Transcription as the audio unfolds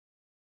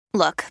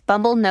Look,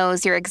 Bumble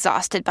knows you're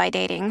exhausted by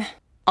dating.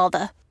 All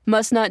the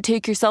must not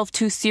take yourself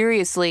too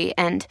seriously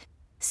and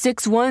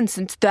 6'1"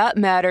 since that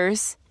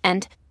matters.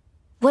 And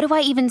what do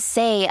I even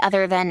say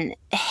other than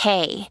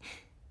hey?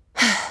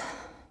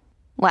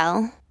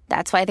 Well,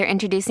 that's why they're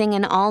introducing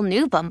an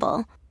all-new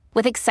Bumble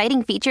with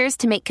exciting features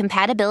to make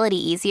compatibility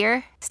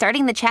easier,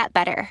 starting the chat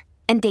better,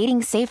 and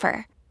dating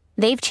safer.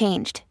 They've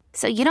changed,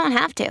 so you don't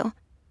have to.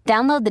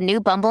 Download the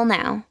new Bumble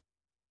now.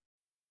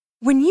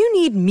 When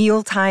you need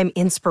mealtime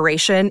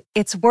inspiration,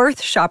 it's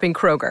worth shopping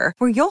Kroger,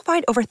 where you'll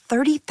find over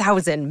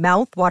 30,000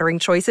 mouth-watering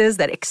choices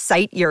that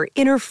excite your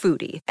inner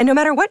foodie. And no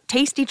matter what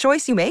tasty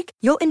choice you make,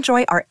 you'll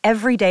enjoy our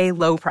everyday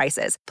low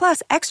prices,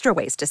 plus extra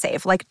ways to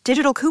save, like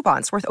digital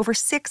coupons worth over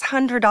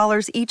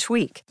 $600 each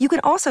week. You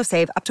can also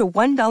save up to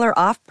 $1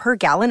 off per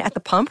gallon at the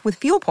pump with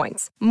fuel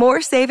points.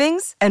 More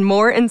savings and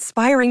more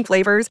inspiring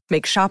flavors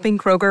make shopping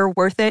Kroger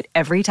worth it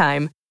every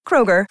time.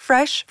 Kroger,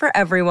 fresh for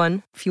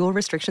everyone. Fuel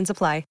restrictions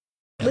apply.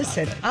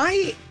 Listen,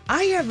 I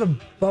have a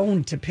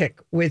bone to pick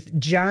with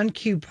John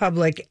Q.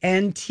 Public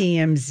and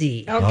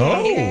TMZ.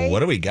 Okay. Oh, what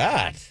do we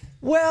got?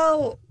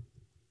 Well,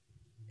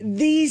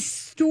 these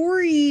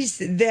stories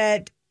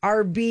that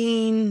are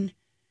being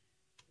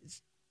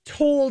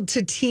told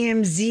to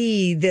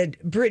TMZ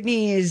that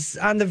Britney is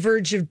on the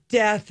verge of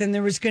death and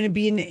there was going to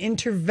be an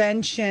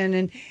intervention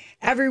and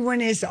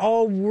everyone is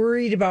all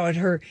worried about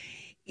her.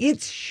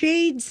 It's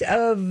shades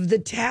of the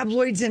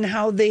tabloids and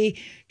how they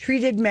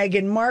treated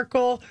Meghan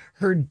Markle.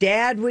 Her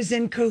dad was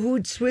in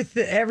cahoots with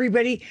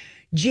everybody.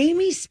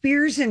 Jamie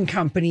Spears and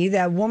company,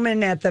 that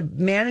woman at the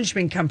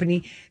management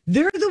company,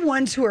 they're the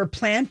ones who are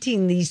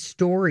planting these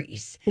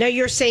stories. Now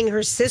you're saying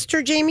her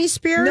sister, Jamie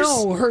Spears?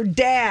 No, her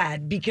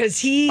dad, because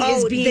he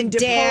is being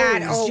deposed.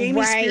 Dad.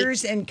 Jamie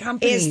Spears and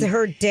company. Is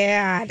her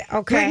dad.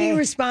 Okay. Britney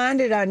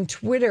responded on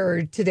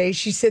Twitter today.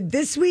 She said,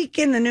 this week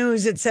in the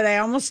news, it said I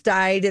almost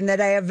died and that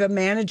I have a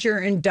manager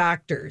and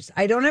doctors.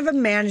 I don't have a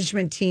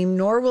management team,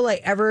 nor will I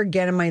ever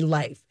again in my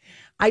life.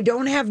 I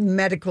don't have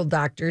medical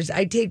doctors.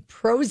 I take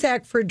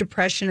Prozac for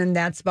depression, and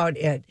that's about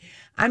it.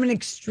 I'm an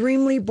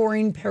extremely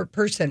boring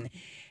person.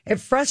 It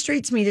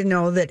frustrates me to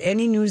know that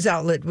any news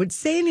outlet would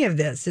say any of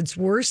this. It's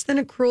worse than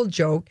a cruel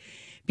joke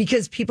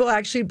because people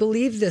actually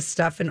believe this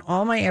stuff, and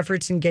all my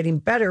efforts in getting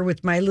better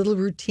with my little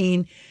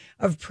routine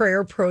of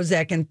prayer,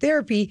 Prozac, and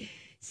therapy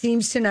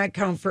seems to not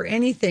count for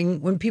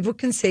anything when people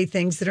can say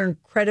things that are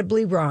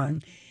incredibly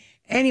wrong.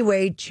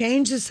 Anyway,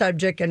 change the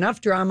subject.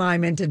 Enough drama.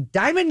 I'm into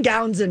diamond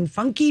gowns and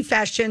funky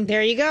fashion.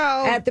 There you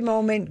go. At the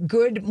moment,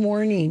 good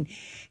morning.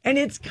 And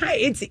it's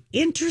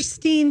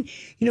interesting,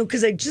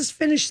 because I just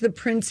finished the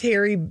Prince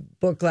Harry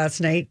book last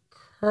night.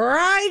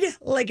 Cried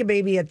like a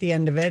baby at the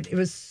end of it. It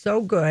was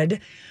so good.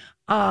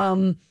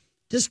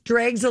 Just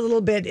drags a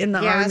little bit in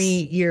the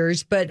army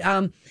years, but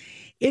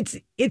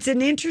it's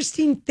an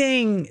interesting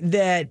thing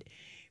that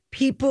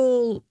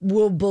people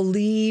will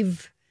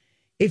believe.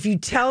 If you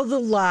tell the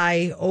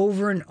lie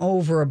over and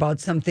over about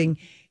something,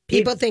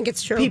 people think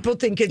it's true. People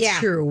think it's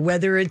true,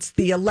 whether it's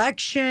the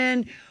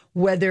election,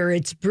 whether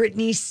it's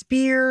Britney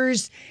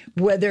Spears,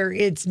 whether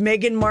it's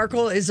Meghan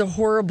Markle is a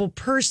horrible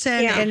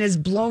person and is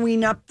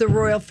blowing up the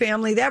royal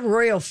family. That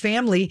royal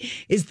family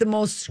is the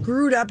most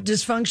screwed up,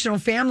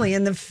 dysfunctional family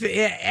in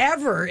the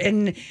ever.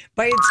 And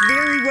by its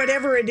very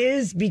whatever it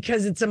is,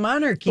 because it's a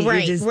monarchy,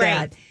 it is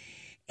that.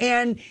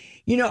 And,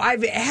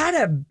 I've had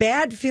a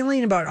bad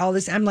feeling about all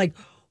this. I'm like,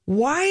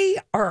 why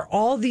are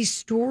all these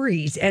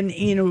stories and,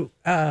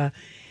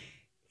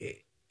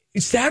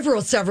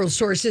 several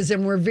sources,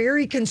 and we're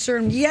very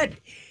concerned, yet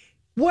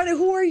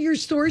who are your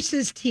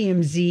sources,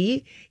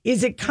 TMZ?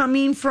 Is it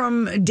coming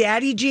from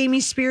Daddy Jamie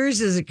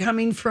Spears? Is it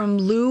coming from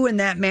Lou and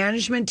that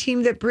management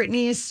team that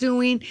Britney is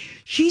suing?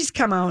 She's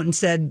come out and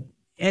said,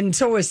 and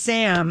so is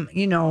Sam,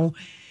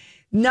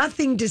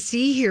 nothing to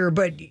see here,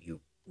 but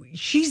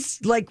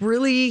she's like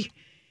really...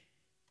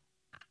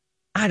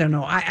 I don't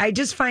know. I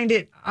just find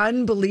it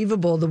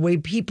unbelievable the way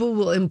people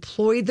will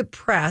employ the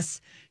press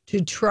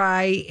to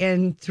try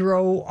and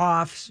throw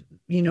off,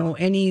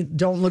 any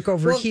don't look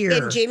over here.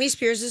 And Jamie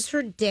Spears is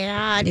her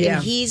dad,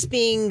 and he's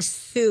being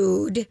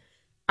sued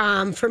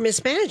for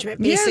mismanagement,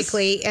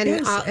 basically.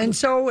 Yes, and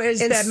so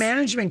is that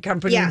management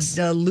company,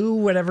 Lou,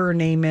 whatever her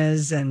name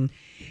is. Isn't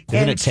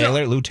it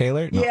Taylor? Lou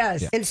Taylor? No.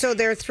 Yes. Yeah. And so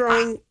they're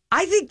throwing...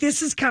 I think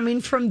this is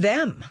coming from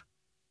them.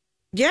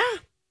 Yeah.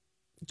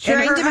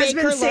 And her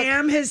husband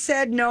Sam has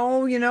said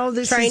no,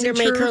 this trying isn't to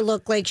make true. her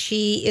look like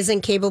she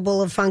isn't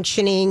capable of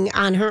functioning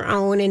on her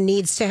own and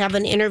needs to have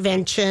an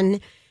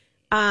intervention,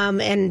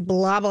 and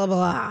blah blah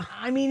blah.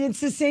 I mean,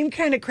 it's the same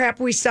kind of crap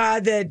we saw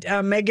that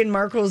Meghan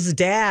Markle's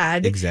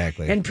dad,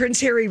 exactly, and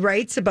Prince Harry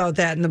writes about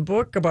that in the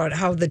book about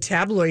how the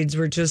tabloids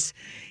were just,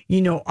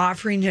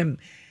 offering him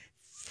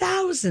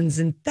thousands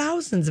and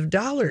thousands of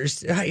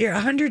dollars,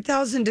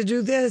 $100,000 to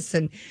do this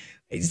and.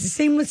 It's the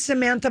same with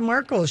Samantha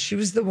Markle. She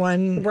was the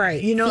one,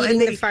 feeding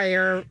the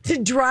fire to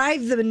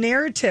drive the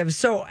narrative.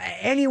 So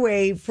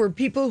anyway, for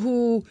people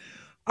who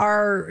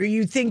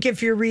you think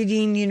if you're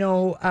reading,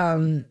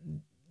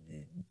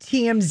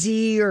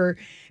 TMZ or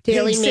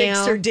Daily Page Mail.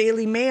 6 or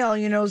Daily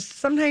Mail,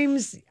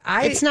 sometimes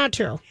It's not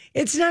true.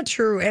 It's not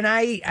true. And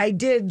I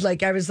did,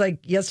 I was like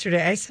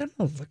yesterday, I said,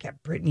 oh, look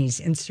at Brittany's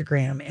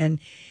Instagram. And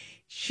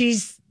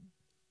she's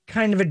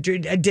kind of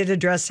did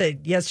address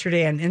it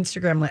yesterday on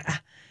Instagram. Like,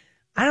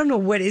 I don't know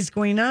what is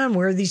going on,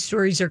 where these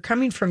stories are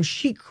coming from.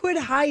 She could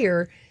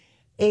hire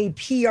a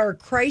PR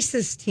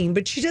crisis team,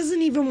 but she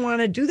doesn't even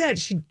want to do that.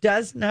 She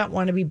does not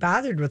want to be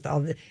bothered with all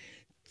the.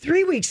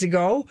 3 weeks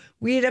ago,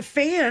 we had a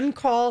fan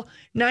call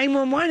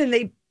 911 and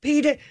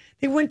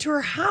they went to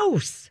her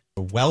house.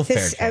 A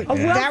welfare check. A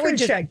welfare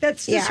check.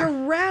 That's just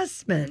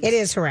harassment. It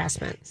is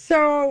harassment.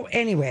 So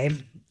anyway,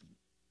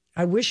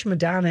 I wish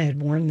Madonna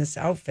had worn this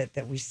outfit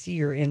that we see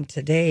her in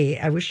today.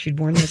 I wish she'd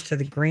worn this to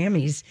the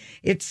Grammys.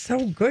 It's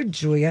so good,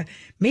 Julia.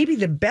 Maybe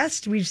the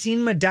best we've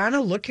seen Madonna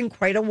look in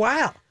quite a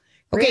while.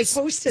 Okay,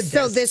 posted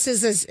so this.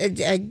 this is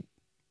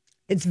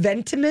It's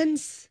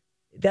Ventimans.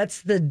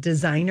 That's the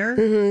designer.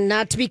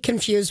 Not to be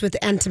confused with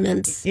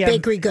Entenmann's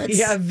bakery goods.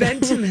 Yeah,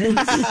 Ventimans.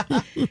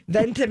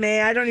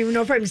 Ventime. I don't even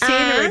know if I'm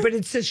saying it right, but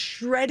it's a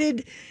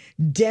shredded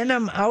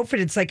denim outfit.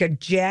 It's like a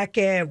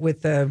jacket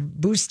with a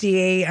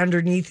bustier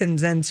underneath and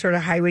then sort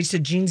of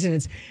high-waisted jeans, and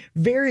it's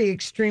very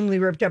extremely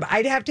ripped up.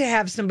 I'd have to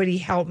have somebody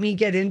help me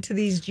get into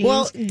these jeans.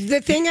 Well,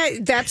 the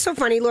thing that's so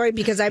funny, Lori,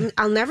 because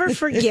I'll never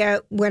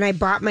forget when I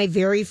bought my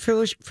very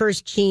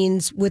first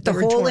jeans with the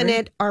hole in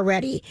it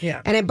already.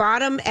 Yeah. And I bought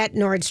them at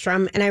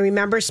Nordstrom, and I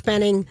remember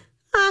spending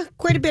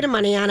quite a bit of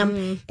money on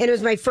them. And it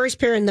was my first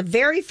pair. And the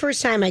very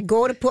first time I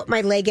go to put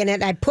my leg in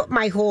it, I put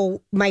my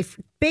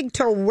big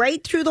toe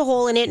right through the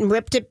hole in it and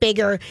ripped it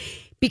bigger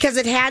because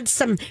it had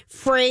some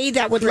fray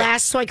that would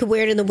last so I could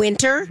wear it in the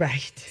winter.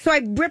 Right. So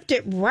I ripped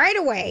it right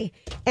away.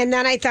 And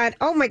then I thought,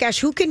 oh my gosh,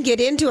 who can get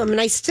into them?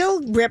 And I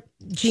still rip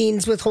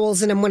jeans with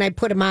holes in them when I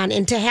put them on.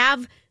 And to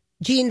have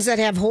jeans that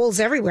have holes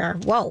everywhere,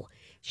 whoa.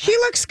 She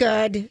looks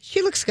good.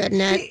 She looks good in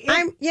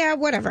it.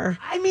 Whatever.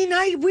 I mean,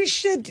 I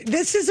wish that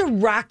this is a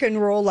rock and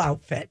roll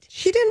outfit.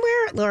 She didn't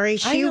wear it, Lori.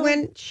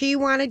 She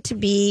wanted to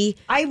be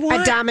a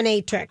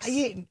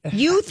dominatrix.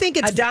 You think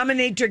it's a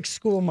dominatrix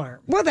school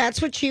marm. Well,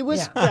 that's what she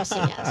was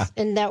dressing as,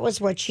 and that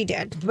was what she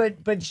did.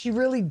 But she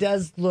really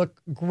does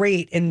look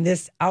great in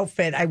this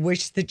outfit. I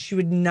wish that she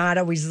would not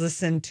always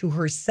listen to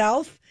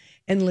herself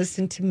and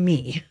listen to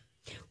me.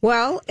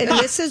 Well, and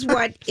this is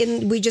what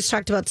we just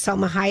talked about.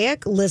 Salma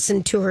Hayek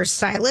listened to her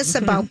stylist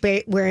about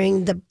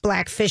wearing the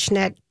black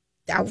fishnet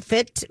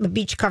outfit, a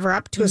beach cover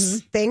up to a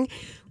thing.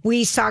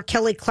 We saw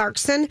Kelly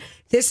Clarkson.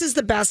 This is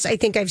the best I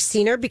think I've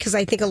seen her because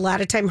I think a lot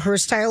of time her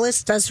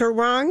stylist does her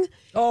wrong.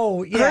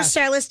 Oh, yeah. Her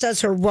stylist does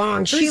her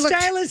wrong. Her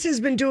stylist has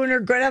been doing her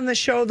good on the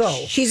show,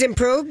 though. She's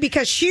improved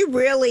because she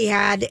really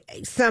had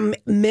some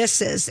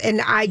misses.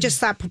 And I just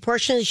thought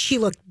proportionally she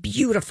looked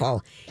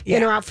beautiful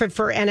in her outfit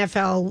for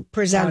NFL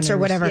Presents or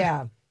whatever.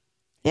 Yeah.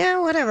 Yeah,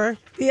 whatever.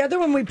 The other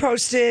one we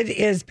posted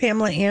is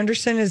Pamela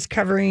Anderson is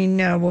covering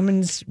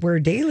Women's Wear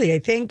Daily, I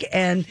think.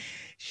 And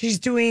she's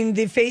doing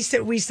the face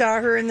that we saw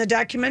her in the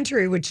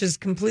documentary, which is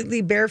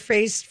completely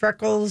barefaced,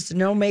 freckles,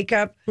 no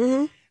makeup.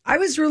 Mm-hmm.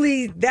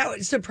 That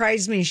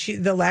surprised me,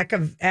 the lack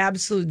of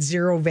absolute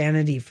zero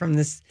vanity from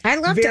this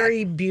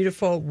very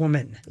beautiful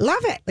woman.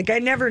 Love it. I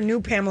never knew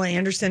Pamela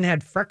Anderson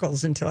had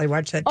freckles until I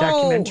watched that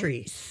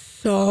documentary.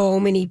 So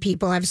many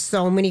people have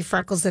so many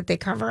freckles that they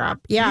cover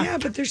up. Yeah. Yeah,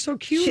 but they're so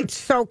cute. She's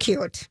so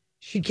cute.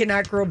 She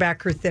cannot grow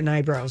back her thin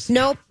eyebrows.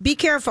 Nope. Be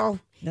careful.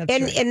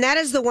 And that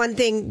is the one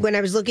thing when I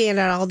was looking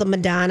at all the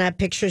Madonna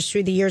pictures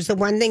through the years, the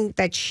one thing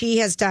that she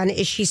has done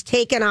is she's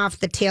taken off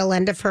the tail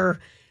end of her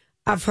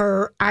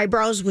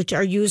eyebrows, which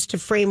are used to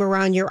frame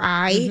around your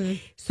eye. Mm-hmm.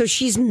 So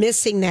she's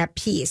missing that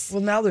piece. Well,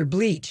 now they're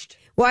bleached.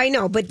 Well, I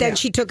know, but then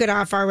she took it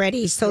off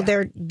already. So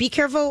be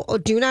careful. Or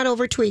do not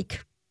over tweak.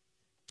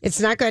 It's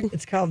not good.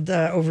 It's called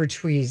over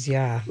tweeze,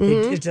 yeah.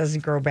 Mm-hmm. It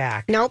doesn't grow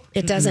back. Nope,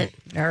 it doesn't.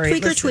 All right.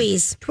 Tweak or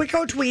tweeze. Tweak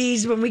or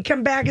tweeze. When we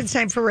come back, it's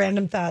time for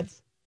Random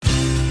Thoughts. All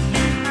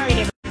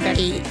right,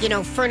 everybody.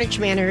 Furniture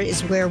Manor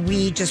is where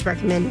we just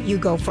recommend you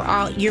go for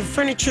all your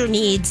furniture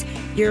needs,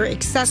 your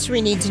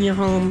accessory needs in your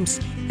homes.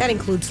 That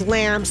includes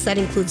lamps. That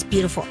includes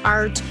beautiful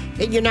art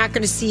that you're not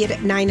going to see it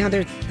at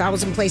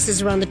 900,000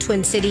 places around the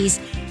Twin Cities.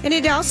 And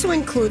it also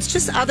includes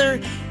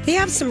they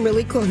have some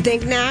really cool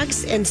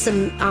knickknacks and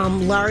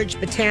some large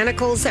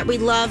botanicals that we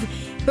love.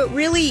 But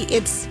really,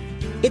 it's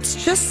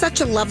just such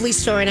a lovely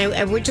store.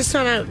 And we just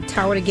want to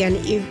tout it again,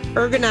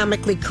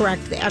 ergonomically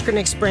correct, the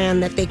Equinix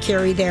brand that they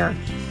carry there.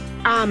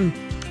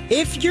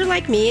 If you're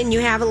like me and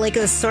you have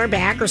a sore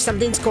back or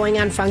something's going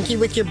on funky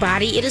with your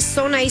body, it is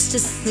so nice to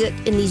sit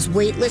in these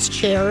weightless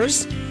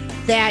chairs.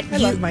 I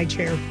love my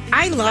chair.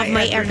 I love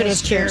my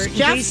Equinix chairs.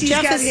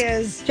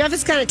 Jeff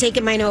is kind of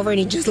taking mine over and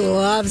he just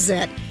loves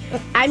it.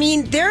 I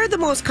mean, they're the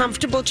most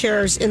comfortable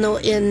chairs in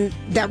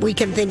that we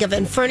can think of.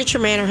 And Furniture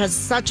Manor has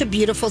such a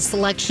beautiful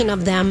selection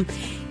of them.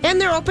 And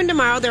they're open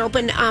tomorrow. They're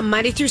open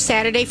Monday through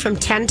Saturday from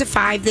 10 to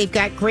 5. They've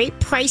got great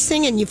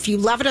pricing. And if you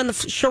love it on the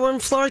showroom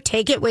floor,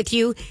 take it with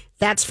you.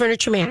 That's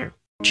Furniture Manor.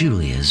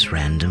 Julia's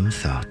Random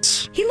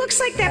Thoughts. He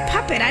looks like that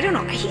puppet. I don't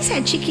know. He's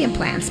had cheeky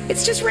implants.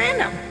 It's just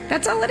random.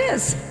 That's all it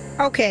is.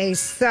 Okay,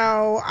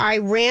 so I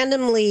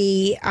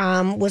randomly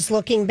was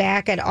looking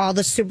back at all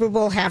the Super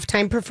Bowl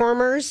halftime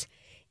performers,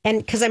 and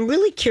because I'm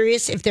really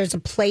curious if there's a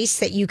place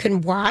that you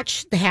can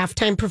watch the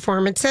halftime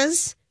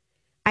performances.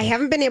 I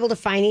haven't been able to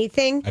find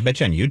anything. I bet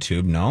you on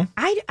YouTube, no?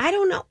 I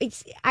don't know.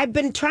 I've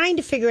been trying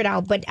to figure it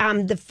out, but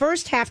the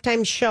first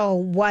halftime show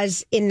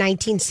was in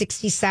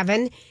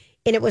 1967,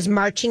 and it was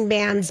marching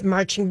bands.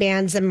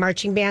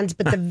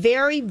 But the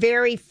very,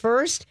 very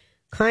first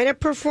kind of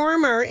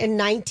performer in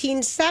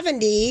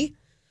 1970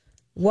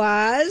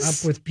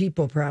 was Up with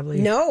People,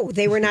 probably. No,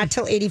 they were not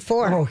till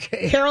 84.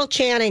 Okay. Carol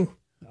Channing.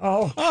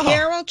 Oh.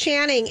 Carol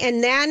Channing.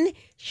 And then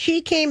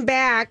she came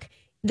back.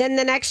 Then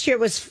the next year it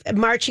was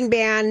marching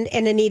band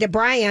and Anita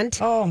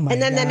Bryant. Oh, my And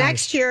then the gosh.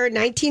 next year,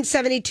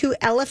 1972,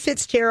 Ella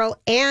Fitzgerald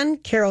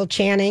and Carol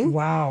Channing.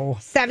 Wow.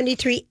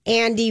 73,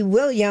 Andy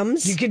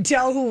Williams. You could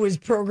tell who was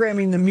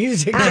programming the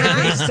music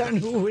based on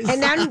who was.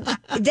 And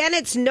then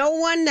it's no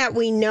one that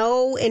we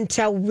know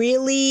until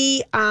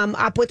really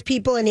Up With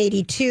People in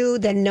 82.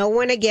 Then no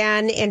one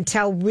again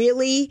until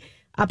really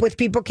Up With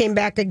People came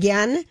back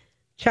again.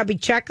 Chubby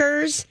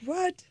Checkers.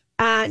 What?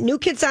 New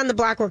Kids on the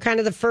Block were kind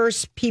of the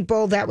first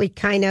people that we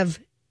kind of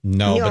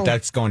No, No. but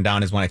that's going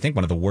down as one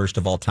of the worst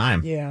of all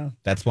time. Yeah.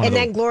 That's one and of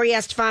then the... Gloria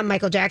Estefan,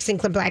 Michael Jackson,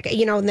 Clint Black,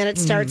 and then it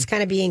starts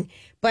kind of being,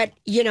 but,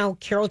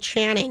 Carol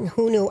Channing,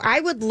 who knew?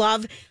 I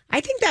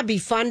think that'd be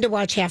fun to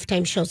watch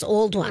halftime shows,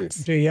 old ones.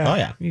 Do you? Oh,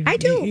 yeah. I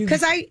do,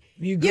 because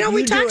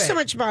we talk so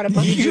much about it.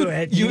 But You do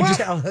it. You Well,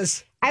 tell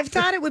us. I've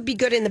thought it would be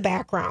good in the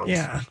background.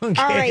 Yeah.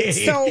 Okay. All right,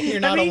 so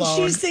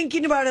She's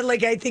thinking about it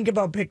like I think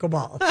about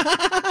pickleball.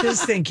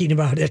 Just thinking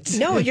about it.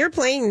 no, you're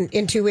playing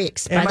in 2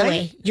 weeks, by Am the I?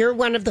 way. You're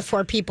one of the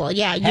 4 people.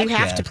 Yeah, you Heck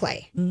have yeah. to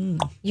play.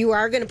 You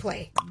are going to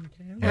play.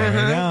 There we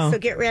go. So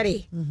get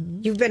ready.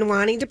 You've been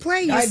wanting to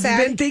play, you I've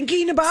said. been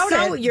thinking about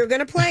So it. you're going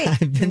to play.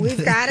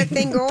 We've got a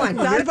thing going.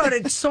 Thought about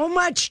it so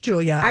much,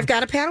 Julia. I've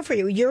got a paddle for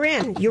you. You're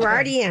in. You're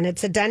already in.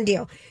 It's a done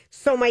deal.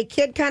 So my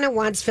kid kind of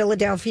wants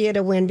Philadelphia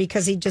to win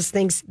because he just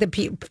thinks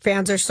the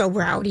fans are so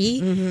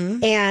rowdy.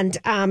 And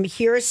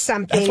here's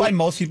something. That's why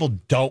most people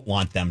don't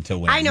want them to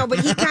win. I know, but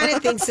he kind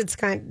of thinks it's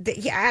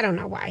I don't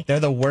know why. They're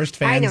the worst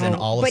I fans know, in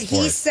all of but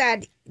sports. he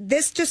said,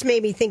 this just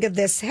made me think of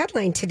this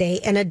headline today.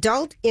 An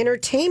adult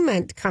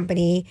entertainment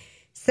company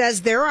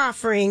says they're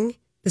offering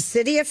the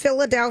city of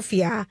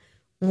Philadelphia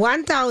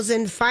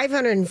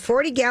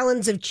 1,540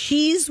 gallons of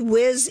Cheese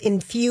Whiz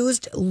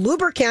infused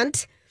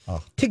lubricant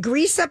to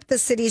grease up the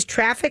city's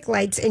traffic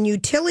lights and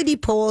utility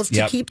poles to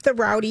Yep. keep the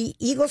rowdy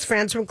Eagles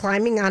fans from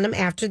climbing on them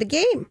after the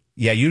game.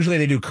 Yeah, usually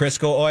they do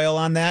Crisco oil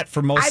on that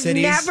for most I've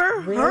cities.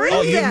 never heard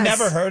Oh, of this. you've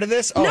never heard of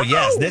this? Oh, No.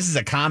 yes. This is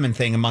a common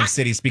thing among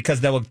cities because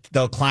they'll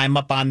climb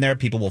up on there.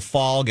 People will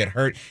fall, get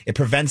hurt. It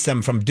prevents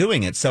them from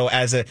doing it. So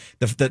as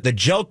the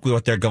joke,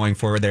 what they're going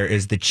for there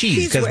is the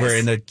cheese because we're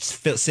in the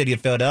city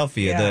of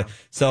Philadelphia.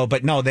 Yeah.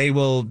 But no,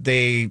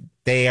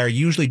 they are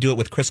usually do it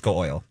with Crisco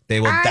oil. They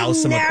will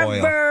douse them with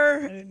oil.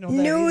 I never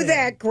knew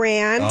that,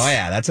 Grant. Oh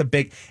yeah, that's a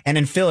big. And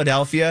in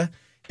Philadelphia,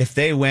 if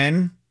they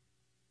win,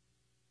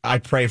 I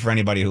pray for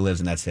anybody who lives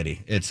in that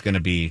city. It's going to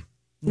be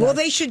Well,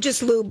 they should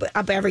just lube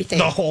up everything.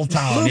 the whole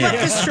town. Lube yeah. up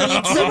the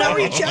streets. Lube up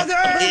each other.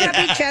 Lube up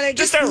each other.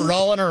 Just start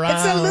rolling around.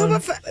 It's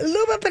a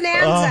Luba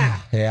Bonanza.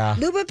 Oh, yeah.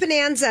 Luba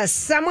Bonanza.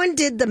 Someone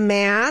did the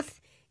math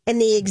and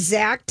the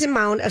exact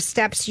amount of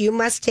steps you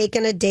must take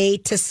in a day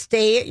to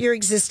stay at your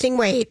existing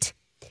weight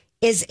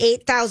is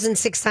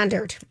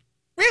 8,600.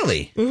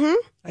 Really? Mm-hmm.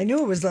 I knew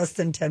it was less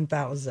than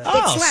 10,000.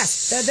 It's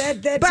less.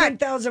 That But-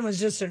 10,000 was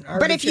just an arbitrary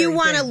But if you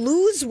want to thing.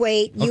 lose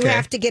weight, you Okay.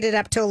 have to get it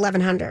up to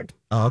 1,100.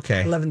 Oh,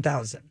 okay.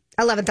 11,000.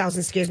 11,000,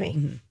 excuse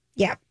me.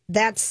 Yeah.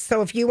 That's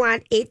so if you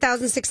want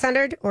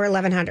 8,600 or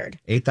 1,100.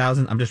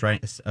 8,000. I'm just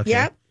writing. Okay.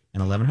 Yep.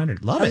 And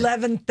 1,100. Love it.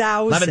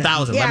 11,000.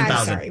 11,000. Yeah,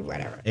 11,000. sorry,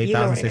 whatever. You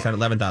know what I 8,600.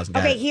 11,000.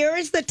 Got Okay, it. here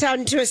is the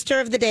tongue twister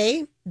of the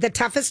day, the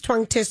toughest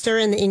tongue twister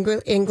in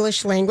the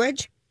English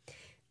language.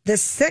 The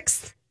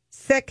sixth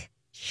sick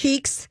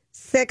sheep's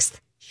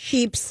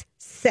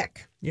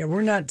sick. Yeah,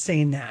 we're not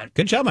saying that.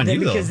 Good job on you,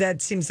 Because though.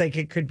 that seems like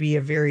it could be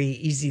a very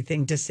easy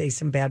thing to say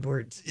some bad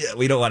words. Yeah,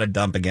 we don't want to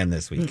dump again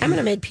this week. I'm going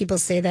to make people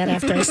say that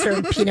after I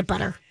serve peanut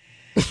butter.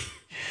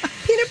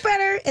 Peanut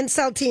butter and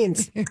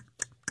saltines.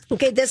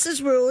 Okay, this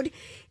is rude.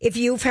 If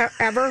you've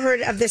ever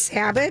heard of this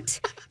habit,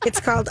 it's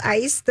called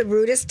ICE, the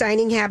rudest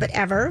dining habit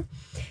ever.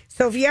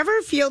 So if you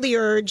ever feel the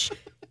urge,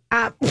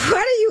 what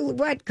I don't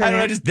know.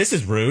 Grant? This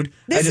is rude.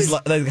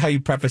 Like how you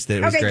prefaced it.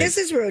 It was Okay, great. this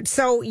is rude.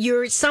 So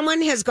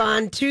someone has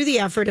gone through the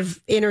effort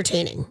of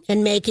entertaining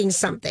and making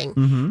something,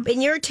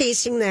 and you're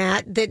tasting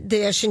the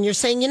dish, and you're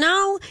saying,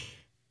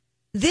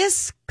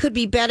 this could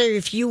be better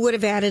if you would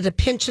have added a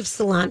pinch of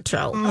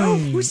cilantro, Oh,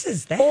 who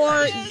says that?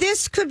 or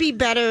this could be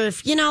better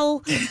if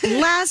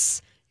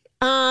less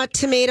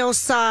tomato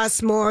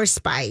sauce, more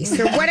spice,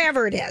 or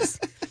whatever it is.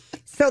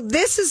 So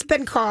this has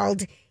been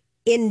called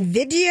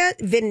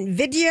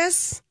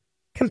invidious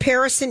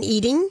comparison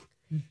eating,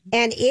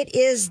 and it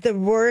is the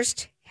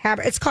worst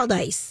habit. It's called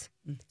ICE.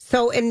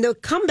 So, and the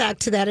comeback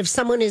to that, if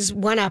someone is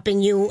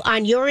one-upping you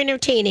on your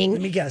entertaining,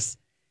 Let me guess.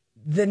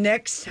 the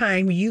next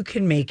time you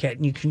can make it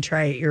and you can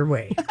try it your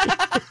way.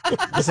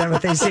 Is that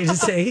what they say to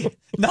say?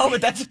 No, but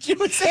that's what you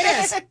would say.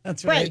 It is.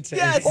 That's what I'd say.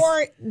 Yes.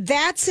 Or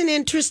that's an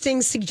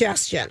interesting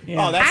suggestion.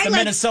 Yeah. Oh, that's the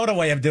Minnesota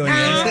way of doing it.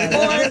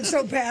 Or it's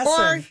so passive.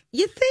 Or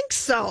you think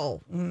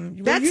so.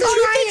 That's you a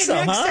try it so,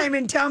 next huh? time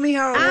and tell me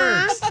how it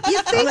works.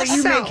 You think I'll let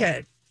you so. make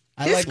it.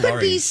 This could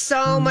be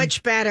so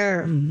much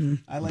better.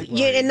 I like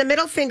And the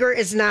middle finger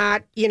is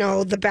not,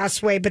 the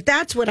best way, but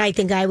that's what I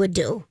think I would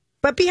do.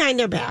 But behind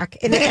their back,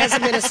 and as a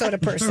Minnesota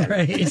person,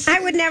 Right. I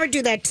would never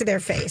do that to their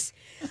face.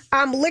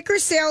 Liquor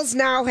sales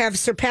now have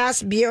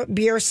surpassed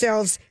beer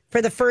sales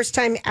for the first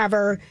time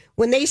ever.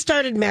 When they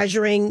started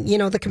measuring,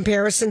 the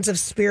comparisons of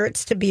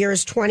spirits to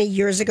beers 20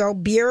 years ago,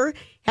 beer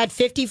had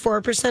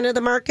 54% of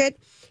the market,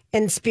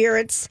 and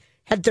spirits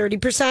had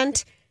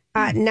 30%.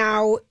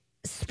 Now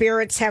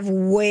spirits have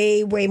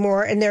way, way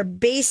more, and they're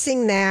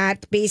basing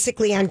that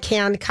basically on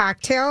canned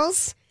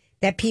cocktails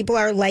that people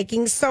are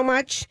liking so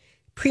much.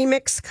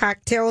 Premix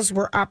cocktails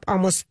were up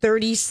almost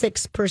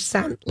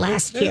 36%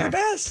 last They're year. the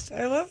best.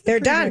 I love the They're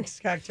done. premix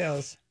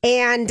cocktails.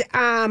 And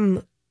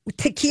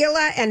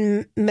tequila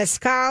and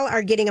mezcal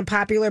are getting a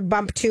popular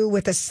bump too,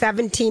 with a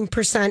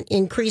 17%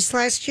 increase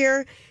last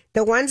year.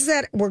 The ones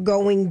that were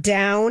going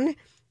down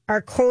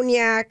are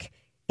cognac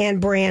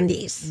and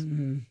brandies.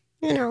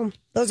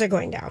 Those are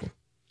going down.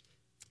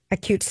 A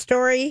cute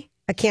story.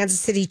 A Kansas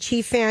City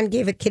Chief fan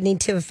gave a kidney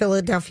to a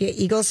Philadelphia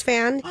Eagles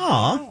fan.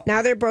 Aw.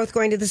 Now they're both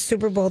going to the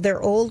Super Bowl.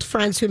 They're old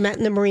friends who met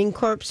in the Marine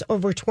Corps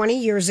over 20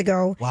 years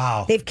ago.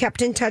 Wow. They've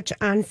kept in touch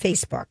on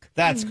Facebook.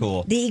 That's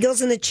cool. The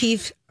Eagles and the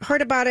Chief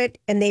heard about it,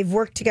 and they've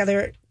worked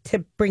together to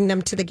bring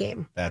them to the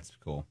game. That's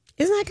cool.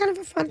 Isn't that kind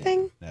of a fun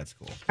thing? That's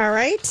cool. All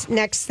right.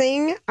 Next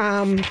thing.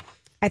 I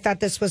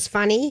thought this was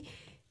funny.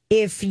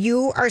 If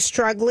you are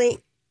struggling,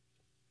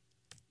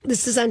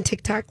 this is on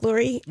TikTok,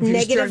 Lori.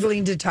 If you're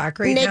struggling to talk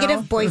right now.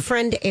 Negative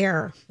boyfriend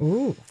air.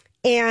 Ooh.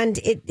 And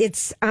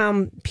it's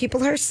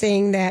people are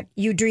saying that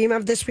you dream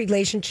of this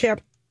relationship,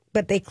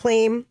 but they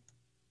claim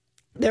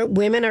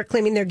women are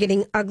claiming they're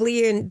getting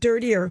uglier and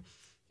dirtier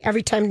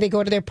every time they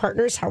go to their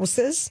partner's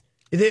houses.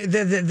 They're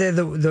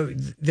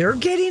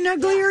getting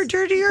uglier or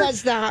dirtier?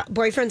 Because the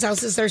boyfriend's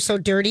houses are so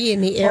dirty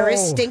and the air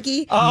is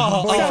stinky.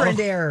 Boyfriend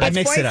air. I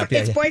mixed it up. Yeah,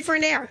 It's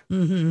boyfriend air.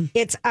 Mm-hmm.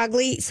 It's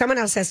ugly. Someone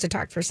else has to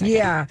talk for a second.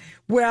 Yeah.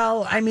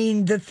 Well, I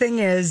mean, the thing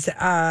is,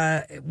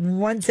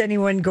 once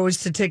anyone goes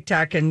to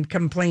TikTok and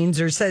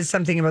complains or says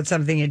something about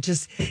something, it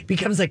just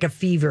becomes like a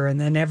fever, and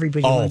then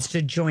everybody wants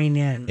to join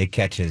in. It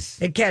catches.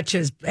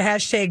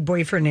 Hashtag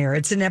boyfriend air.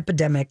 It's an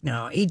epidemic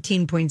now.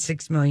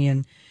 18.6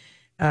 million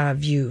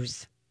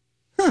views.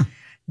 Huh.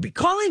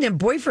 Calling it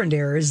boyfriend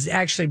air is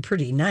actually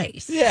pretty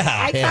nice. Yeah.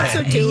 I thought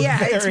so too. Yeah,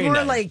 it's Very more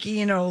nice. like,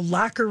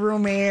 locker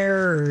room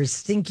air or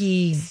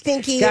stinky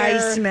guy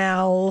air.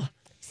 smell.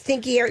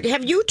 Stinky air.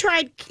 Have you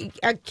tried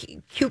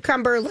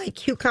cucumber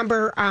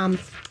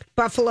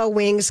buffalo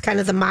wings, kind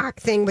of the mock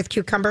thing with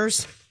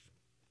cucumbers?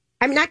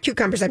 I'm not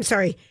cucumbers. I'm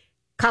sorry.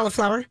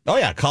 Cauliflower. Oh,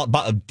 yeah.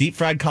 Deep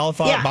fried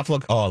cauliflower, buffalo.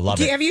 Oh, I love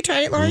it. Have you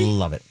tried it, Lori?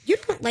 Love it. You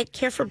don't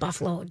care for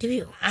buffalo, do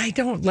you? I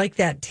don't like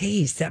that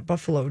taste, that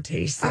buffalo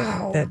taste.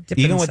 That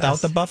dipping Even without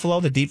sauce. the buffalo,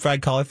 the deep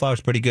fried cauliflower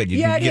is pretty good. You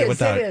Yeah, can get it it is.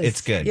 without It is.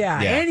 It's good. Yeah,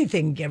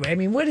 anything. I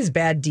mean, what is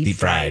bad deep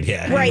fried?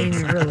 Yeah. Right. I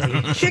mean,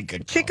 really.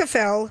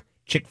 Chick-fil-A.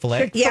 Chick-fil-A.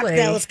 Yeah, Chick-fil-A.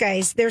 those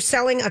guys. They're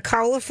selling a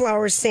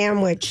cauliflower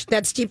sandwich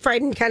that's deep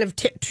fried and kind of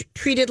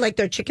treated like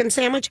their chicken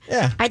sandwich.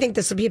 Yeah. I think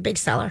this will be a big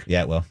seller.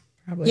 Yeah, well.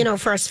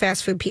 For us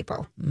fast food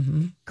people.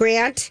 Mm-hmm.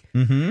 Grant,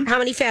 how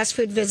many fast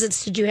food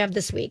visits did you have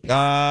this week?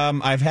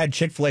 I've had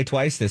Chick-fil-A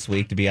twice this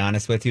week, to be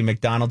honest with you.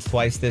 McDonald's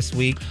twice this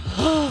week.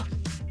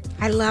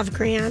 I love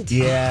Grant.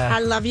 Yeah. I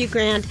love you,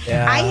 Grant.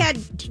 Yeah. I had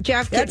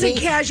Jeff get That's me. a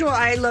casual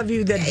I love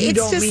you that you It's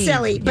don't just mean.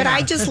 silly, but Yeah.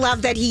 I just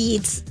love that he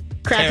eats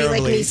crappy like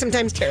Terribly. me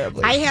sometimes.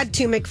 Terribly. I had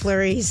 2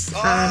 McFlurries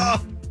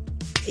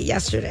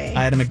yesterday.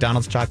 I had a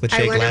McDonald's chocolate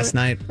shake last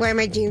night. Why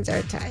my jeans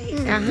are tight.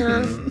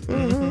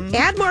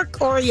 Add more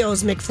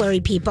Oreos,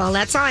 McFlurry people.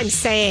 That's all I'm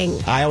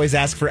saying. I always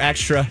ask for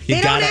extra. They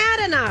don't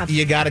add enough.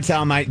 You got to tell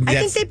them. I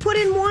think they put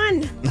in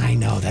 1. I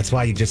know. That's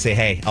why you just say,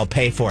 hey, I'll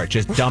pay for it.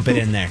 Just dump it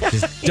in there.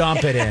 Just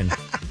dump it in.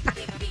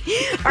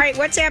 All right,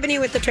 what's happening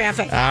with the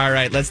traffic? All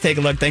right, let's take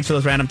a look. Thanks for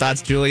those random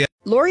thoughts, Julia.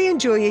 Lori and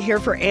Julia here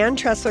for Ann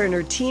Tressler and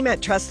her team at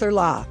Tressler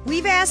Law.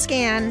 We've asked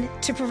Anne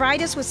to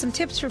provide us with some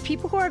tips for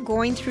people who are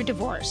going through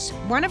divorce.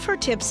 One of her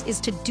tips is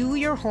to do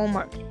your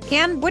homework.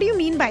 Anne, what do you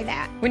mean by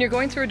that? When you're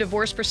going through a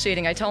divorce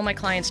proceeding, I tell my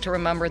clients to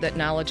remember that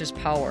knowledge is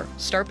power.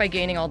 Start by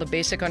gaining all the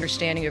basic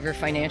understanding of your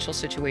financial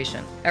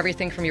situation.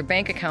 Everything from your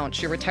bank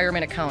accounts, your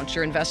retirement accounts,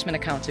 your investment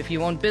accounts. If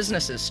you own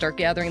businesses, start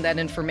gathering that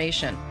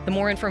information. The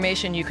more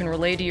information you can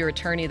relay to your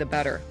attorney, the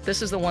better.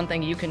 This is the one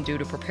thing you can do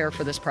to prepare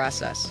for this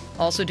process.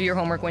 Also, do your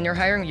homework when you're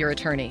hiring your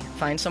attorney,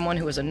 find someone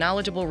who is a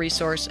knowledgeable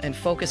resource and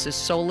focuses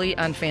solely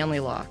on family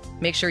law.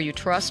 Make sure you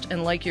trust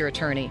and like your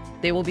attorney.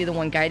 They will be the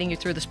one guiding you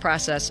through this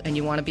process, and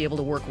you want to be able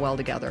to work well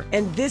together.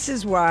 And this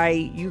is why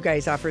you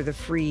guys offer the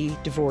free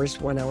divorce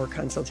 1-hour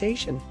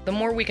consultation. The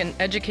more we can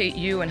educate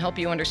you and help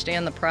you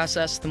understand the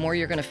process, the more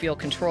you're going to feel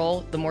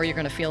control, the more you're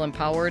going to feel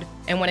empowered.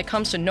 And when it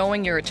comes to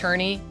knowing your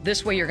attorney,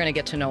 this way you're going to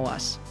get to know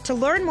us. To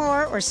learn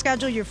more or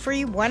schedule your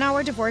free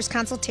 1-hour divorce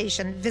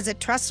consultation, visit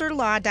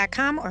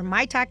TrustlerLaw.com or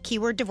MyTalk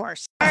keyword divorce.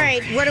 All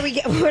right, what do we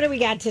get? What do we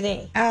got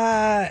today?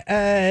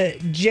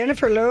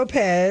 Jennifer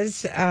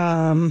Lopez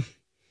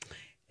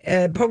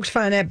pokes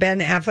fun at Ben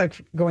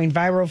Affleck going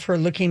viral for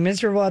looking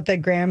miserable at the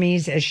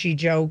Grammys as she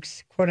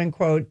jokes, quote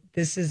unquote,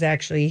 this is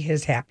actually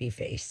his happy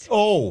face.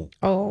 Oh.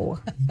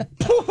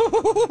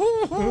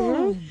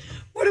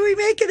 What do we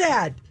make of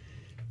that?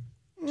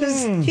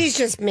 She's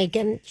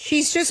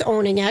just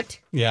owning it.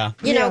 Yeah.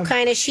 You know,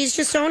 kind of, she's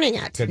just owning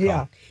it. Good call.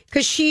 Yeah.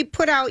 Because she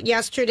put out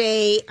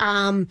yesterday,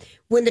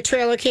 when the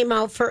trailer came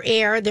out for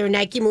Air, their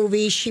Nike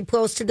movie, she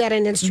posted that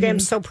on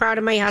Instagram. So proud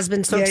of my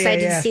husband. So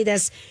excited to see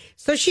this.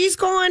 So she's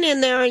going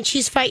in there and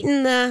she's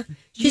fighting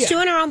she's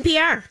doing her own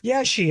PR.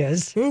 Yeah, she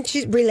is.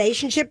 She's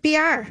relationship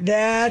PR.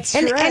 That's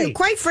right. right. And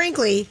quite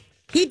frankly,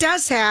 he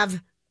does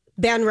have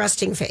Ben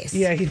resting face.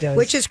 Yeah, he does.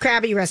 Which is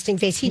crabby resting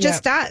face. He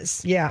just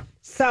does. Yeah.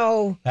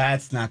 So.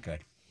 That's not good.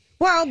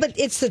 Well, but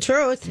it's the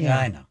truth. Yeah,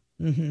 I know.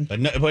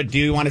 Mm-hmm. But do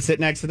you want to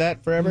sit next to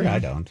that forever? I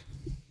don't.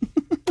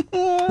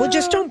 Well,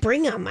 just don't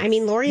bring him. I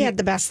mean, Lori had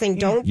the best thing.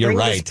 Don't bring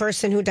this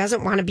person who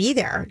doesn't want to be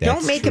there.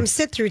 Don't make him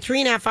sit through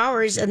 3.5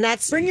 hours. And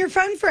bring your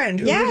fun friend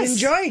who would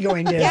enjoy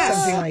going to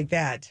something like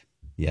that.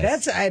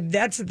 Yes.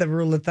 That's the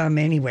rule of thumb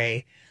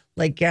anyway.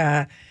 Like,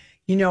 I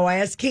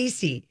asked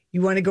Casey,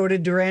 you want to go to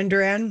Duran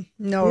Duran?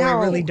 No,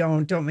 I really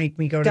don't. Don't make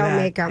me go to that. Don't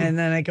make him. And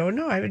then I go,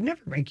 no, I would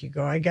never make you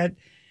go. I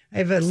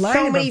have a line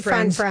so of many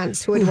friends fun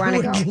friends who would want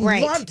to go.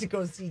 Right. Love to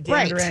go see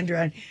Duran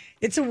Duran.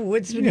 It's a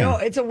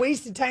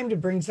waste of time to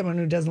bring someone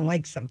who doesn't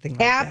like something like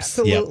that.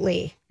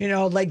 Absolutely.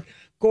 Yep. Like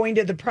going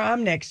to the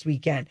prom next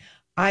weekend.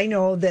 I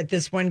know that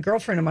this one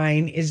girlfriend of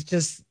mine is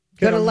just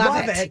going to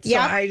love it. So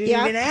I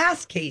didn't even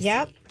ask Casey.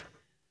 Yep.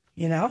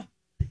 I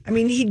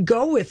mean, he'd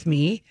go with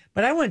me,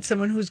 but I want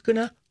someone who's going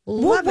to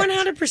love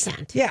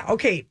 100%. it. Yeah.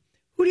 Okay.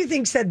 Who do you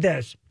think said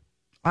this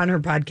on her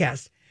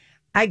podcast?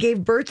 I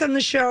gave birth on the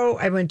show.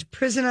 I went to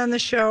prison on the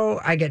show.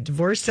 I got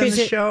divorced on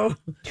the show.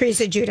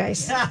 Teresa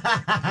Giudice.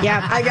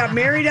 Yeah. I got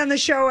married on the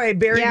show. I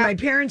buried my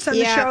parents on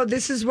the show.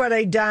 This is what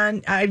I've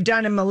done.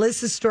 And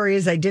Melissa's story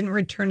is I didn't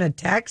return a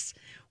text.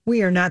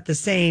 We are not the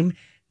same.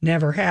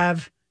 Never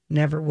have.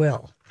 Never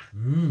will.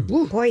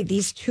 Ooh, boy,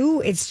 these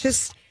two, it's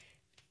just...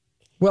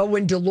 Well,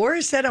 when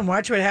Dolores said on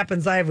Watch What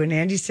Happens Live, when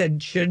Andy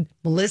said, should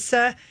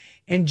Melissa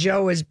and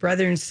Joe as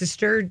brother and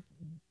sister,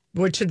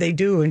 what should they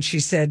do? And she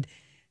said...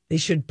 They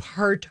should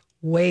part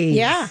ways.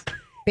 Yeah,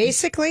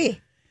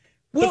 basically.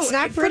 Well, it's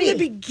not pretty. From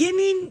the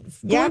beginning,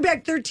 going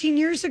back 13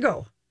 years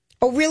ago.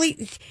 Oh,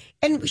 really?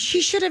 And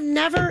she should have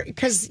never,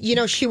 because,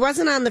 she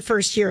wasn't on the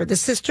first year.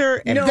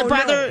 The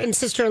brother and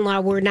sister-in-law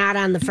were not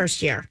on the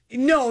first year.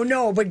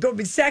 No, but go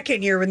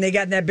second year when they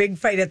got in that big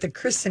fight at the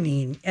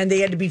christening and they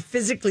had to be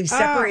physically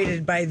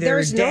separated by their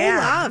there's dad. No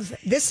love.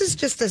 This is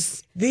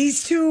just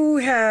These two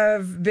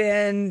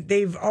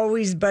they've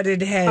always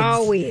butted heads.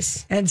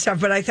 Always. And stuff.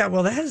 But I thought,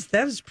 well, that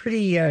was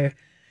pretty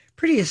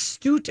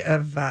astute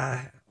of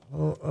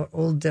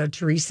old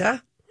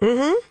Teresa.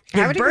 Mm-hmm.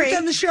 I birth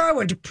on the show. I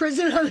went to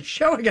prison on the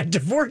show. I got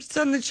divorced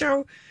on the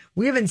show.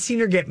 We haven't seen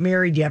her get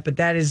married yet, but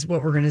that is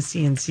what we're going to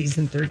see in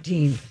season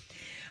 13.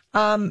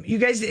 You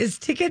guys, is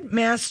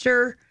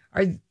Ticketmaster,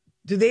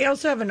 do they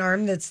also have an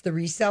arm that's the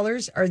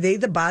resellers? Are they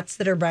the bots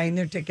that are buying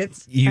their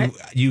tickets?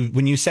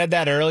 When you said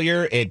that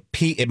earlier,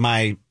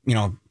 my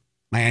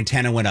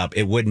antenna went up.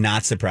 It would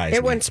not surprise me.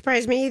 It wouldn't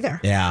surprise me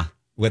either. Yeah.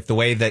 With the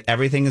way that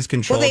everything is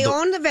controlled. Well, they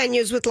own the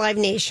venues with Live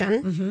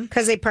Nation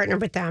because they partner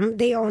with them.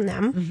 They own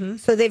them. Mm-hmm.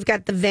 So they've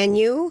got the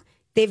venue,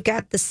 they've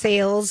got the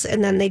sales,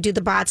 and then they do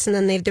the bots, and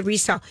then they have the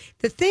resale.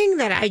 The thing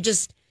that I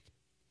just,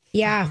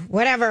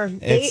 whatever.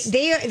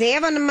 They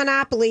have a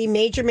monopoly,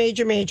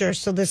 major.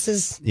 So this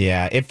is.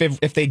 Yeah, if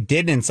they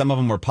did, and some of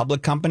them were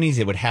public companies,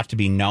 it would have to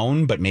be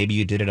known, but maybe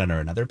you did it under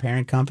another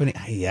parent company.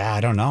 I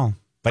don't know.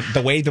 But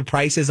the way the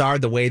prices are,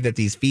 the way that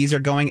these fees are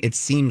going, it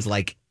seems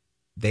like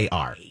they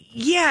are.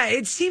 Yeah,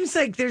 it seems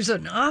like there's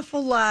an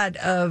awful lot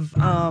of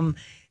I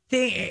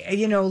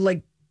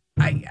don't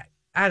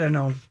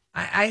know.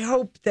 I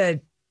hope that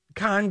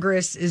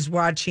Congress is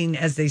watching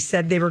as they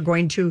said they were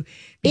going to.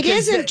 It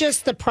isn't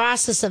just the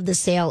process of the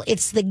sale,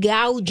 it's the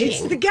gouging.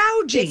 It's the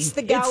gouging. It's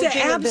the gouging. It's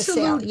the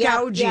absolute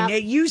gouging. Yep.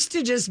 It used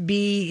to just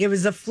be, it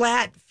was a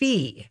flat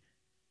fee.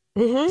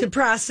 To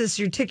process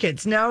your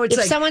tickets. Now it's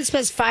if someone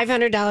spends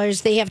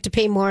 $500, they have to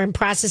pay more in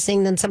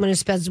processing than someone who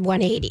spends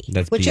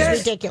 $180, which is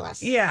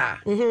ridiculous. Yeah,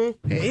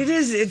 it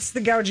is. It's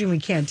the gouging we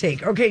can't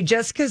take. Okay,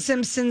 Jessica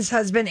Simpson's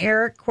husband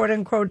Eric, quote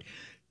unquote,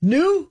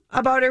 knew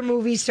about her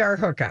movie star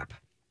hookup.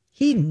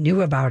 He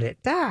knew about it.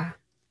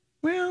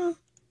 Well,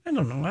 I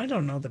don't know. I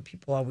don't know that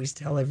people always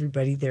tell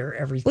everybody their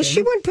everything. Well,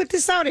 she wouldn't put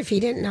this out if he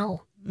didn't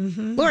know.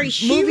 Mm-hmm. Lori,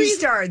 movie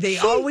star. They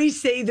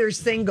always say they're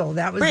single.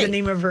 That was the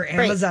name of her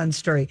Amazon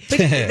story. But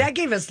that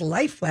gave us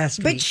life last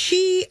week. But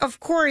she, of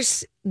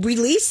course,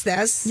 released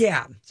this.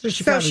 Yeah. So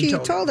she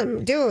told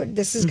him, dude,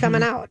 this is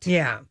coming out.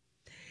 Yeah.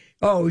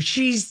 Oh,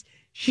 she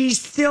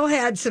still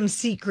had some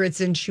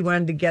secrets and she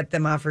wanted to get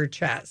them off her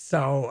chest.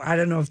 So I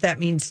don't know if that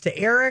means to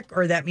Eric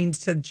or that means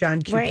to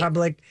John Q.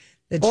 Public.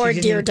 Or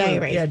Dear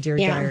Diary. Yeah, Dear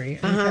Diary.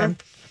 Uh-huh.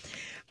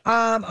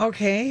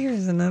 Okay,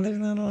 here's another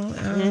little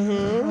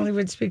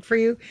Hollywood speak for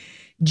you.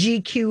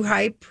 GQ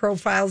Hype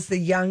profiles the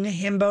young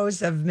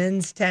himbos of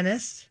men's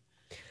tennis.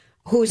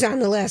 Who's on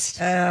the list?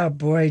 Oh,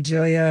 boy,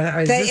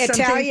 Julia. The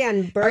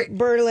Italian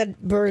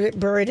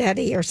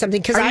Berardi or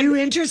something. Are you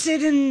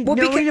interested in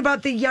knowing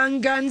about the young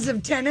guns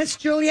of tennis,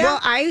 Julia? Well,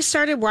 I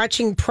started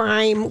watching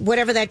Prime,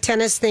 whatever that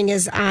tennis thing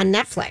is, on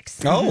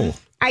Netflix. Oh.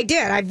 I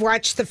did. I've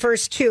watched the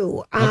first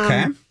two.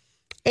 Okay.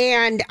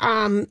 And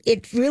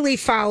it really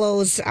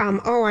follows.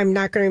 I'm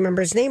not going to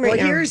remember his name right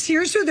now. Here's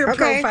who they're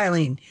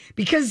profiling,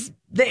 because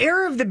the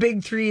era of the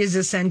big three is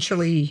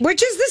essentially,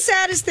 which is the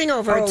saddest thing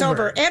over. It's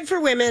over. And for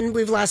women,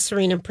 we've lost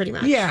Serena pretty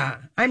much. Yeah,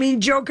 I mean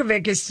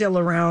Djokovic is still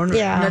around.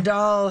 Yeah,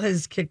 Nadal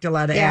has kicked a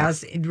lot of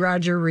ass.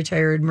 Roger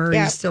retired.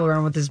 Murray's still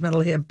around with his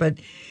metal hip. But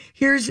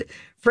here's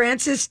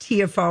Francis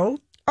Tiafoe.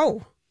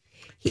 Oh,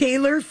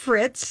 Taylor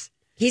Fritz.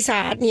 He's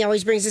hot, and he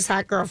always brings his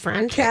hot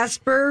girlfriend.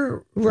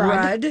 Casper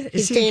Rudd.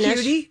 Is he Danish.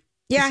 a cutie?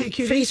 Yeah,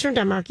 he's from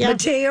Denmark. Yeah.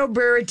 Matteo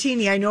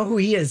Berrettini. I know who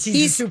he is.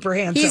 He's super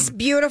handsome. He's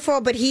beautiful,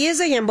 but he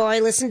is a himbo. I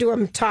listened to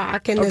him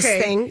talk in this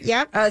thing.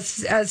 Yep.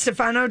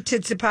 Stefano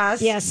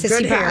Tsitsipas. Yes,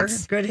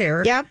 Good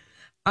hair. Yep.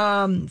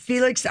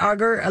 Felix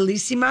Auger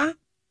Alisima.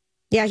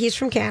 Yeah, he's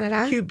from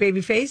Canada. Cute baby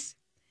face.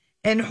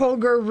 And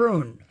Holger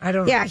Rune.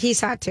 Yeah,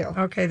 he's hot too.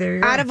 Okay, there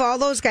you go. Out of all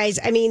those guys,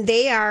 I mean,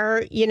 they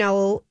are,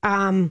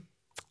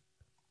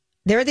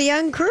 they're the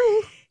young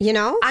crew,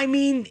 I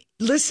mean,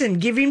 listen,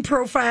 giving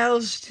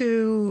profiles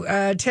to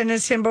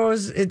tennis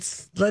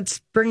himbos, let's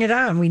bring it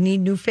on. We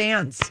need new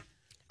fans.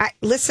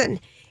 Listen,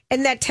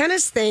 and that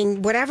tennis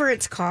thing, whatever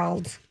it's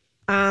called,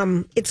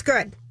 it's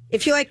good.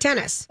 If you like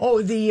tennis.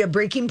 Oh, the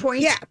Breaking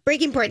Point? Yeah,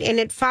 Breaking Point. And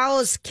it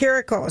follows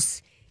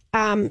Kyrgios,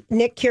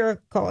 Nick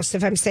Kyrgios,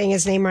 if I'm saying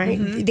his name right,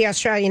 the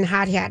Australian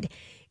hothead.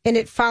 And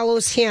it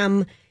follows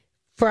him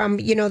from,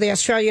 the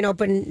Australian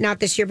Open, not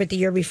this year, but the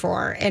year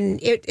before. And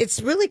it's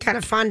really kind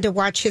of fun to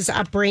watch his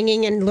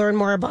upbringing and learn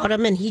more about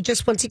him. And he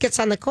just, once he gets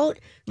on the court,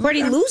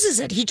 he loses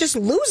it. He just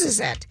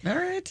loses it. All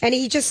right. And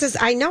he just says,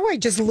 I know, I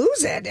just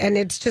lose it. And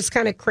it's just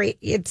kind of crazy.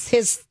 It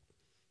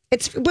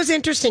was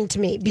interesting to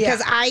me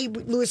because I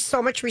lose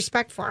so much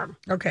respect for him.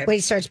 Okay. When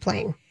he starts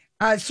playing.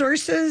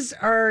 Sources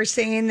are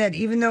saying that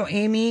even though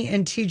Amy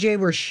and TJ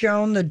were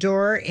shown the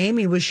door,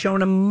 Amy was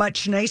shown a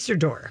much nicer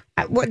door.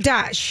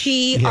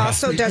 She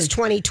also does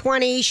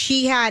 2020.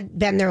 She had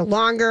been there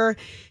longer.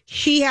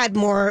 She had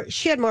more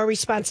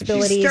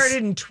responsibilities. She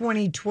started in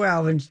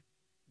 2012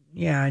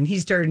 and he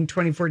started in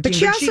 2014. But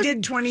she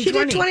did 2020. She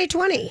did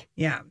 2020.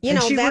 Yeah.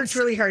 She worked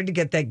really hard to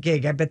get that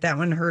gig. I bet that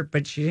one hurt,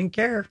 but she didn't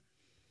care.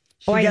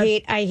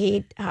 I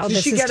hate how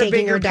this is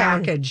taking her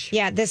down. Package.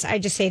 Yeah, I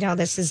just hate how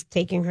this is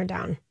taking her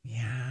down.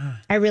 Yeah.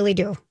 I really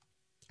do.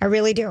 I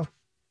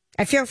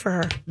feel for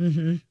her.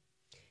 Mm-hmm.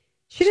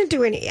 She didn't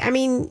do any. I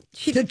mean,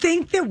 to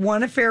think that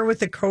one affair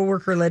with a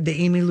coworker led to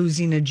Amy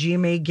losing a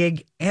GMA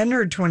gig and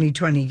her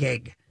 2020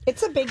 gig.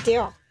 It's a big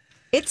deal.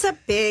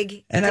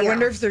 And I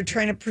wonder if they're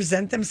trying to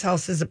present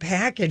themselves as a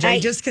package. I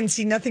just can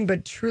see nothing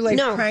but true life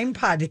crime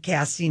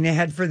podcasting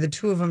ahead for the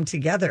two of them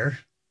together.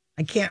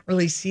 I can't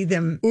really see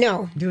them.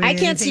 No, doing I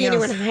can't see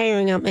anyone else.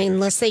 hiring them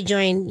unless they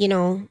join,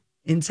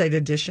 Inside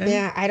Edition.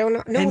 Yeah, I don't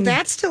know. No,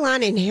 that's still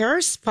on, and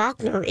Harris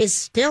Faulkner is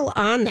still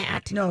on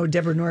that. No,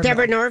 Deborah Norville.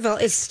 Deborah Norville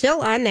is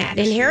still on that,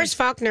 and Harris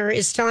Faulkner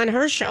is still on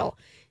her show,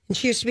 and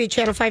she used to be a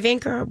Channel 5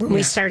 anchor when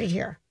we started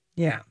here.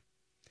 Yeah.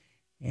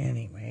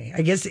 Anyway,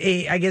 I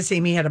guess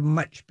Amy had a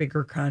much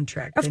bigger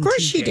contract. Of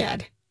course, she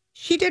did.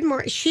 She did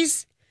more.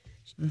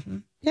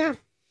 Yeah.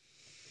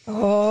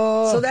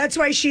 Oh, so that's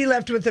why she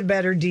left with a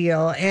better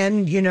deal.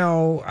 And,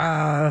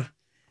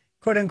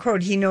 quote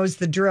unquote, he knows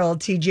the drill.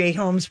 TJ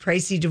Holmes'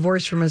 pricey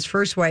divorce from his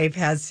first wife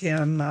has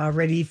him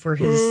ready for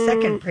his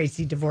second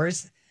pricey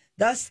divorce.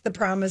 Thus, the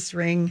promise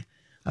ring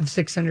of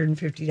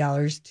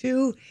 $650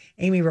 to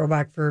Amy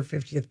Robach for her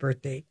 50th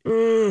birthday.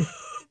 I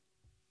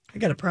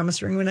got a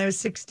promise ring when I was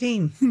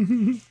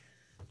 16.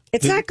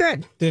 It's not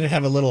good. Did it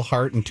have a little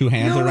heart and two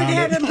hands around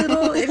it?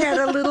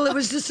 It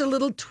was just a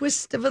little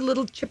twist of a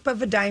little chip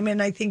of a diamond.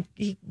 I think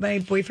my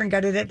boyfriend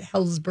got it at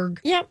Hellsberg.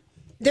 Yep.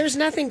 There's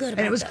nothing good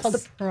about this. And it was called a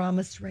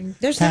promise ring.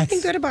 There's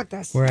nothing good about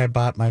this. Where I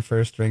bought my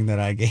first ring that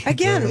I gave.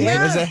 Again,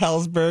 It was a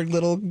Hellsberg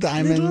little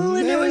diamond.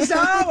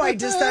 I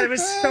just thought it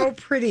was so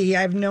pretty.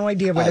 I have no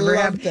idea whatever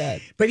happened.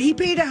 That. But he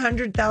paid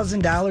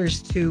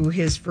 $100,000 to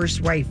his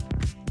first wife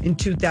in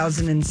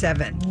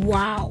 2007.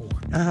 Wow.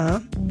 Uh-huh.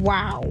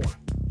 Wow.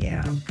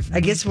 Yeah.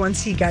 I guess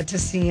once he got to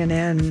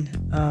CNN,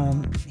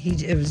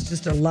 it was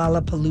just a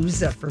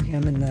Lollapalooza for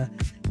him in the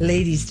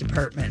ladies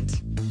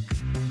department.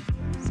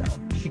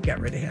 get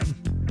rid of him.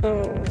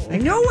 Oh. I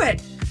know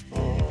it.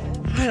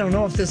 I don't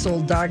know if this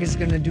old dog is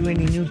going to do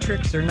any new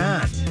tricks or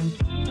not.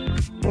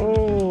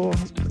 Oh,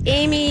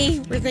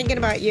 Amy, we're thinking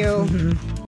about you. Mm-hmm.